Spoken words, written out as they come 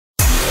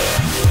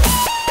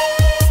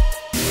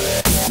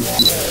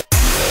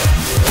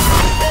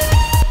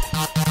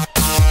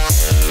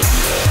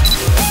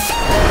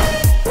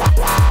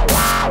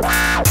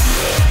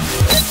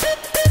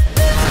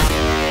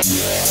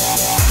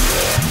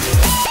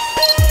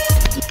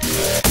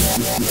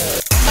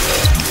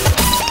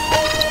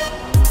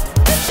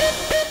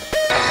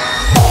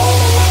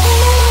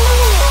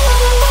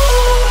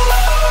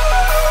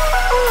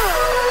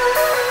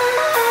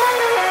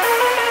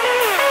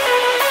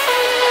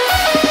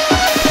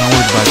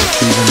by the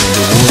proven and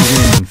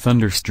award-winning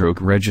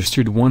Thunderstroke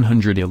registered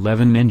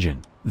 111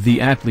 engine, the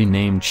aptly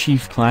named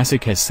Chief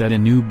Classic has set a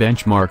new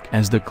benchmark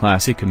as the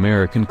classic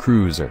American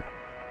cruiser.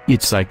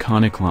 Its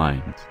iconic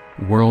lines,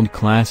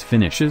 world-class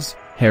finishes,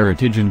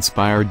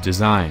 heritage-inspired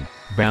design,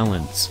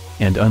 balance,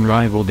 and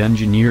unrivaled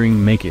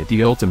engineering make it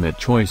the ultimate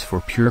choice for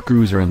pure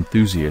cruiser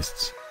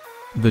enthusiasts.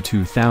 The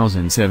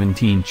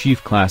 2017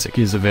 Chief Classic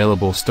is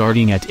available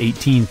starting at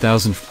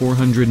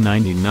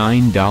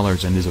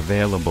 $18,499 and is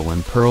available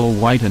in pearl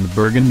white and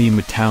burgundy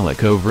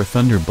metallic over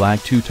thunder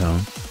black two-tone.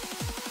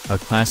 A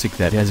classic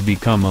that has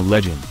become a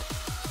legend.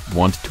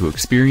 Want to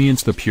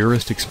experience the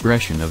purest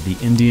expression of the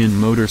Indian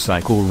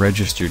motorcycle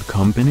registered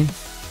company?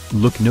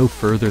 Look no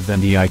further than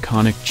the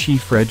iconic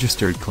Chief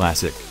Registered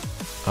Classic.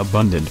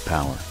 Abundant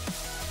power,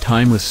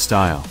 timeless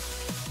style,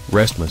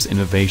 restless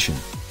innovation,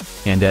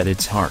 and at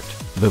its heart,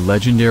 the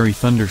legendary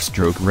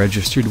Thunderstroke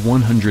registered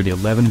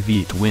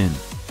 111V twin.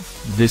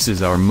 This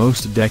is our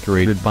most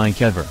decorated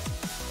bike ever.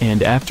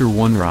 And after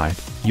one ride,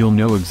 you'll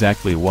know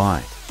exactly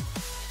why.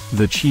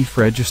 The Chief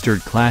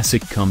Registered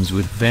Classic comes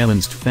with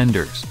valenced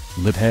fenders,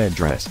 lit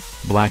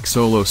headrest, black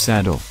solo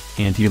saddle,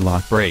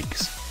 anti-lock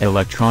brakes,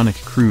 electronic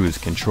cruise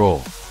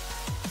control,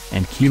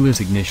 and keyless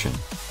ignition.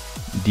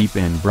 Deep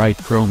and bright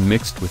chrome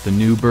mixed with the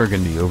new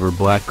burgundy over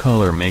black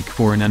color make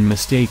for an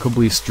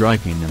unmistakably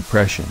striking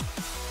impression.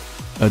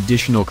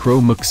 Additional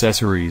chrome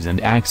accessories and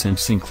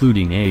accents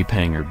including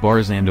ape-hanger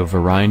bars and a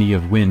variety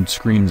of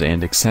windscreens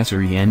and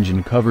accessory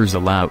engine covers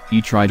allow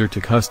each rider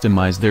to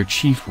customize their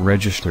Chief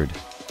Registered.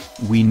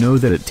 We know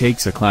that it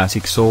takes a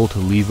classic soul to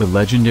leave a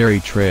legendary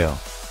trail.